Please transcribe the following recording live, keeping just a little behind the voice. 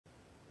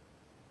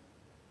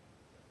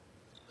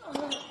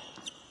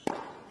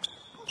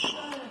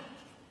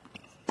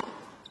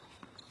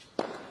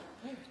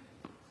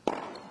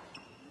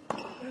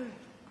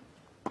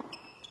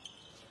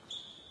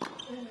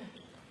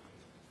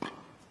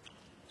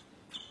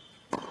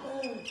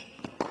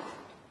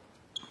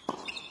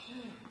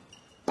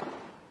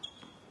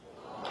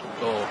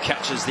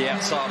catches the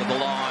outside of the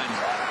line.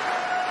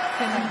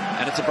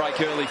 And it's a break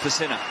early for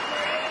Sinner.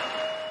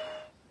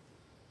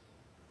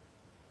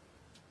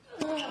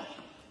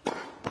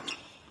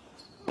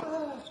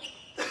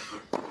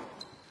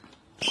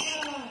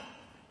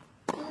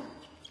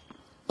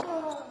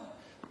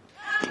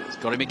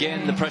 Got him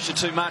again, the pressure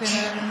too much.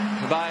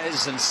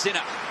 Baez and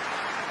Sinner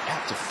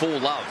out to 4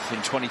 love in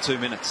 22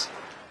 minutes.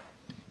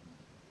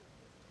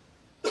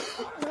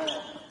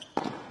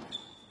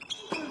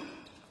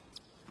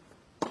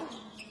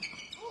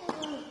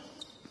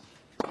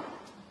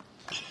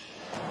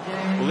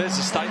 Well, there's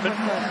a statement.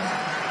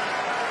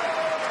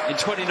 In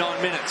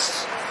 29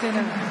 minutes.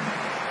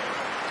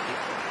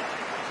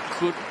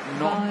 Could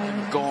not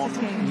have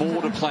gone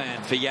more to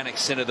plan for Jannik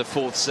Sinner, the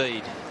 4th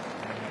seed.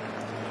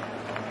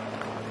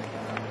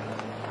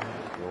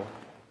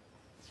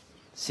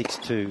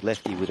 6-2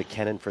 lefty with a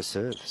cannon for a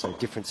serve, so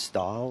different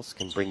styles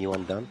can bring you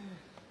undone.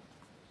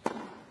 He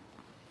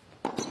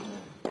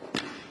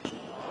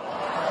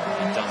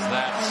does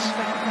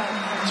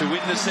that to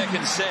win the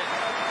 2nd set.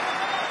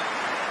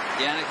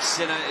 Jannik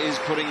Sinner is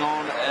putting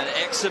on an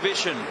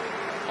exhibition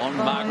on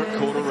Margaret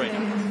Court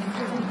Arena.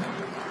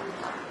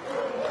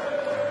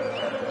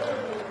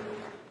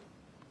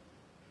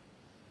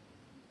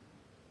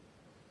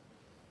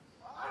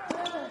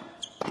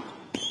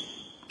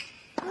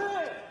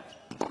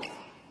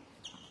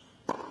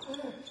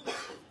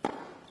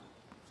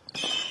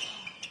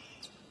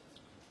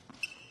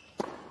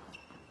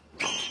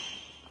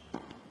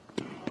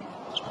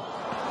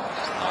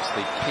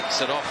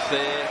 Picks it off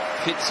there,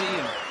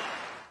 Fitzy.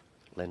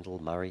 Lendl,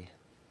 Murray.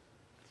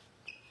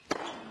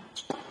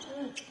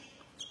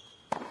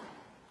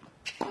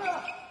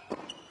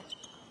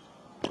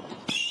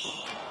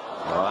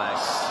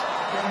 Nice.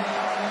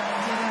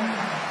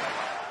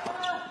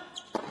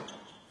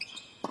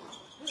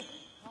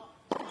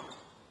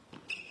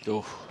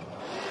 Oof.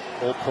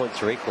 All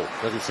points are equal.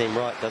 Doesn't seem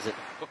right, does it?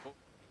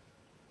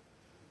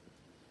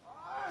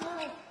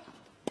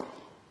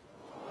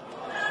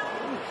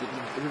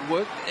 It would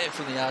work there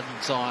from the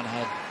Argentine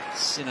had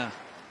Sinner.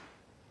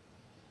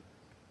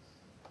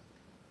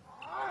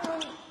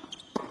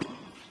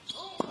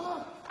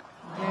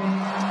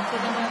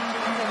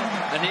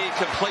 A near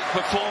complete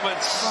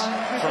performance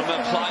from a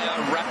player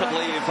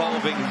rapidly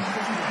evolving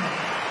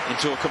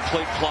into a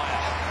complete player.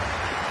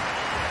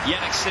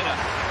 Jannik Sinner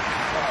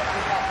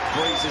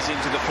breezes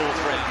into the 4th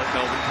round at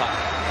Melbourne Park.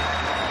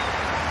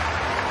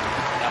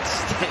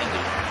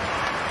 Outstanding.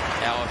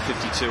 Hour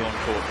 52 on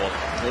court, Bob.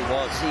 It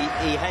was.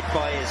 He had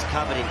Baez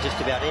covered in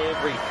just about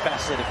every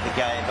facet of the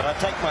game. But I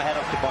take my hat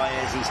off to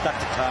Baez. He stuck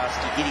to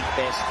task. He did his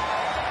best.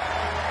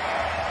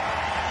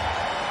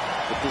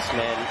 But this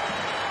man,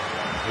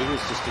 he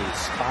was just in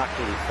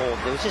sparkling form.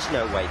 There was just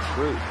no way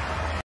through.